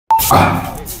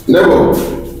Neighbor.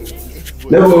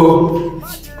 Neighbor.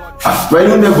 My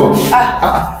new neighbor.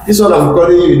 This one I'm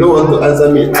calling you. You don't want to answer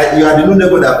me. You are the new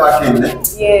neighbor that parked in.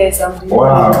 Yes, I'm the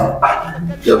Wow.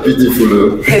 You're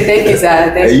beautiful. Thank you,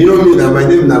 sir. Thank You know me now. My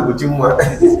name is Nabuchimwa.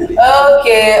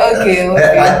 Okay.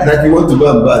 Like you want to go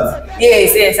and bath.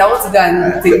 Yes. I want to go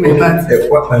and take my bath.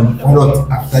 Why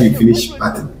not after you finish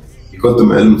bathing? Come to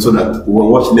my room so that we will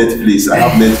watch Netflix. I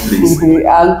have Netflix.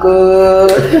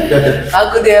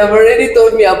 Uncle, they have already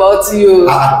told me about you.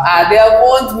 They have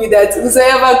warned me that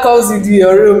whoever comes into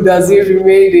your room does it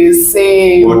remain the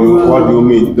same. What do you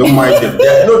mean? Don't mind them.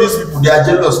 You know these people, they are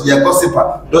jealous, they are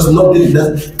gossiper. There's nothing.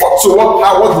 So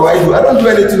what do I do? I don't do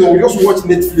anything. We just watch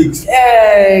Netflix.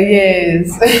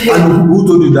 Yes. And who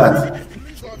told you that?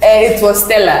 It was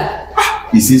Stella.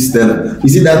 Is it Stella?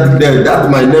 Is it that's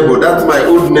my neighbor? That's my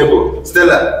old neighbor,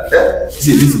 Stella.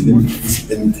 See,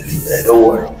 let me tell you. Don't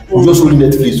worry. We just watch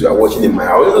Netflix. We are watching in my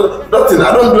house. Nothing.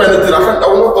 I don't do anything. I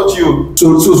will not touch you.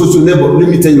 So neighbor, let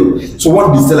me tell you. So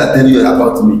what did Stella tell you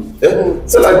about me?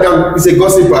 Stella is a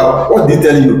gossiper. What did he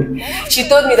tell you? She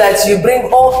told me that you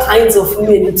bring all kinds of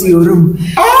women into your room.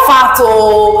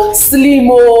 Fato,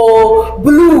 slimo,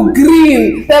 blue,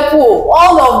 green, purple,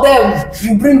 all of them.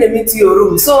 You bring them into your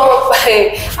room. So,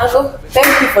 Uncle,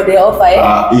 thank you for the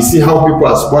offer. You see how people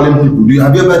are spoiling people.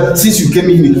 Have you ever, since you came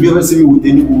in, have you ever seen me with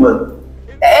any woman?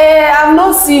 I've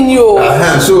not seen you. But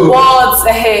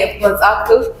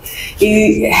Uncle,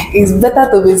 it's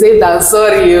better to be safe than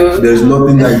sorry. There's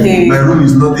nothing like my room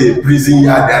is not a prison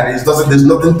yard. There's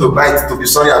nothing to bite to be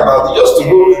sorry about. Just to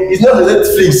go. It's not a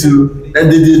Netflix,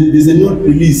 and there's a new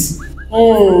release.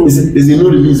 There's a new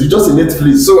release. It's just a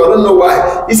Netflix. So I don't know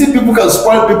why. You see, people can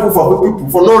spoil people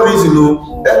for no reason.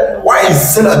 Why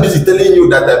is Stella busy telling you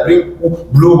that I bring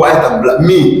blue, white, and black?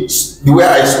 Me, the way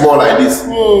I smell like this.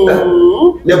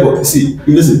 Neighbor, see,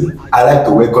 listen. I like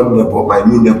to welcome my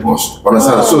new neighbors.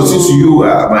 Understand? So since you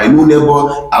are my new neighbor,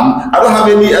 I don't have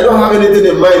anything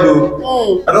in mind.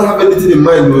 I don't have anything in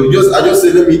mind. I just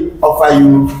say let me offer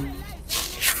you.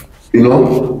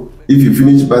 If you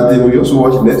finish bathing, we also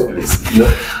watch Netflix.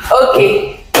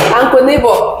 Okay, Uncle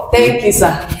Neighbor, thank you,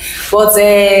 sir. But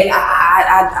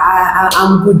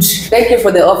I'm good. Thank you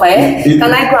for the offer.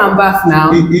 Can I go and bath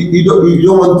now? You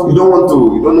don't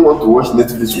want to watch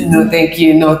Netflix with No, thank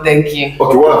you.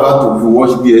 Okay, what about if we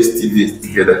watch DSTV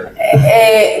together?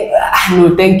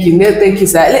 No, thank you,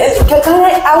 sir.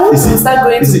 I want to start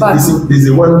going to bath.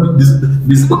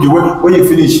 Okay, when you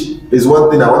finish, there's one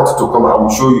thing I want you to come. I will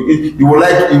show you. You will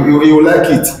like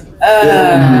it.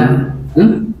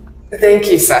 Thank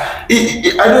you, sir.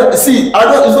 It's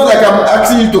not like I'm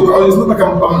asking you to. It's not like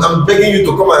I'm begging you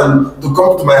to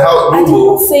come to my house. I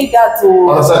didn't say that.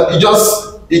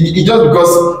 It just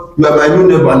because you are my new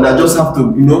neighbor, and I just have to,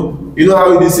 you know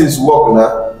how these things work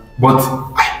now. But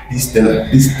this Stella,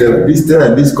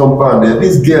 this compound,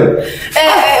 this girl.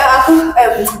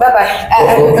 Bye bye.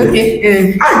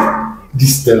 Okay.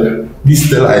 This Stella.